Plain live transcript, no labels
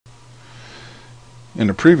In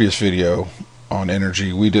a previous video on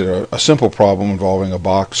energy, we did a simple problem involving a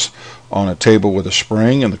box on a table with a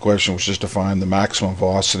spring, and the question was just to find the maximum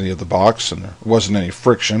velocity of the box, and there wasn't any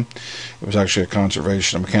friction. It was actually a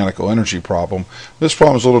conservation of mechanical energy problem. This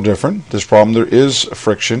problem is a little different. This problem, there is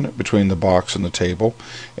friction between the box and the table,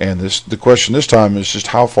 and the question this time is just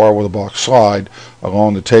how far will the box slide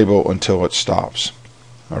along the table until it stops.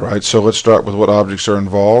 Alright, so let's start with what objects are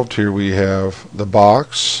involved. Here we have the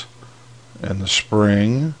box and the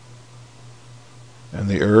spring and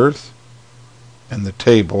the earth and the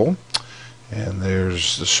table, and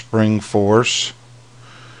there's the spring force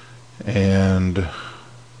and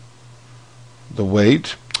the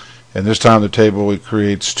weight, and this time the table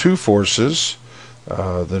creates two forces,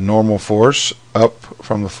 the normal force up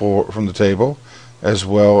from the table, as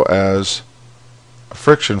well as a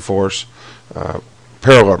friction force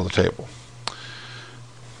parallel to the table,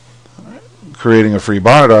 creating a free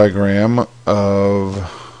body diagram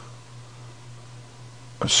of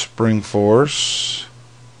a spring force,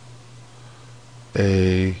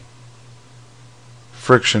 a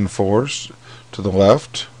friction force to the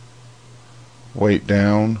left, weight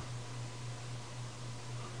down,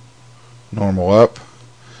 normal up,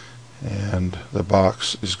 and the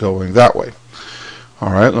box is going that way.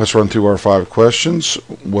 Alright, let's run through our 5 questions.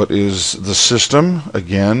 What is the system?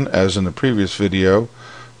 Again, as in the previous video,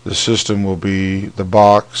 the system will be the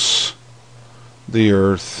box, the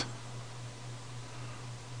earth,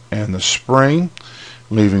 and the spring,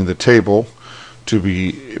 leaving the table to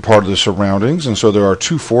be part of the surroundings. And so there are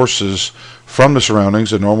two forces from the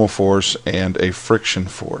surroundings, a normal force and a friction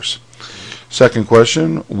force. Second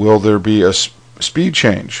question, will there be a speed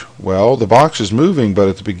change? Well, the box is moving, but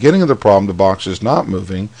at the beginning of the problem the box is not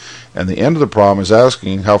moving, and the end of the problem is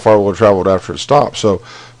asking how far will it travel after it stops. So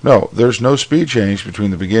no, there's no speed change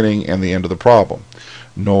between the beginning and the end of the problem,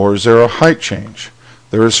 nor is there a height change.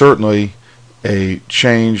 There is certainly a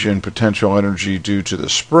change in potential energy due to the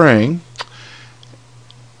spring,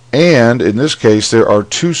 and in this case there are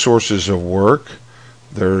two sources of work.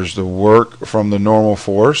 There's the work from the normal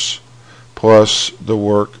force plus the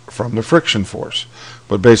work from the friction force.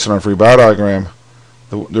 But based on our free body diagram,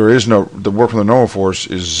 the work from the normal force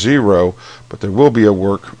is 0, but there will be a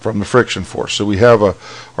work from the friction force. So we have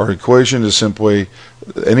our equation is simply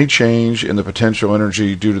any change in the potential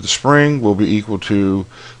energy due to the spring will be equal to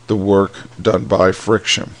the work done by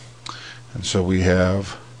friction. And so we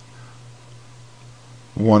have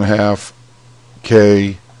 1/2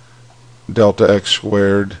 k delta x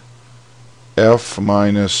squared F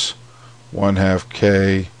minus 1/2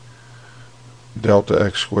 k delta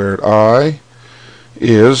x squared I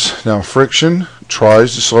is, now friction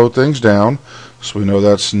tries to slow things down, so we know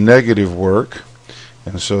that's negative work,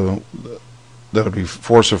 and so that'll be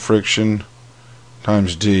force of friction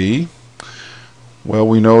times d. Well,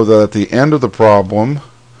 we know that at the end of the problem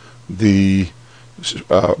the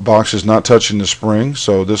box is not touching the spring,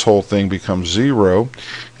 so this whole thing becomes 0,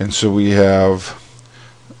 and so we have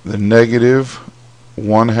the negative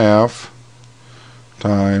 1/2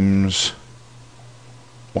 times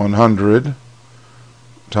 100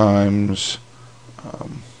 times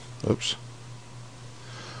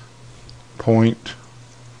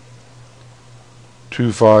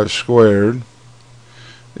 0.25 squared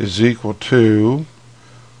is equal to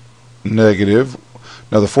negative.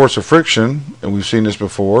 Now the force of friction, and we've seen this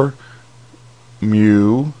before,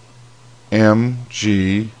 mu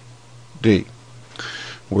mg d,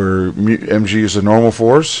 where mg is the normal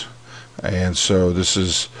force, and so this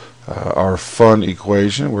is our fun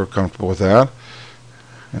equation. We're comfortable with that.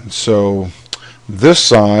 And so this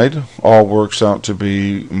side all works out to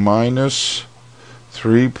be minus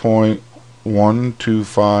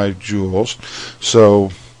 3.125 joules.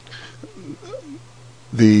 So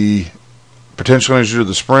the potential energy to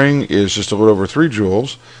the spring is just a little over 3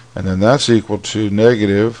 joules, and then that's equal to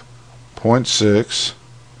negative 0.6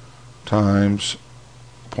 times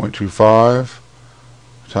 0.25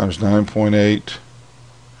 times 9.8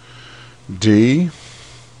 d.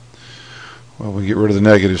 Well, we get rid of the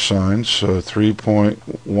negative sign, so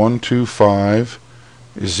 3.125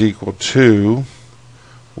 is equal to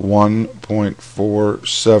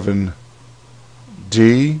 1.47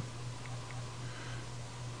 d.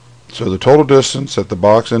 So the total distance that the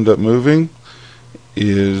box ended up moving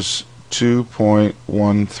is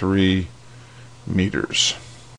 2.13 meters.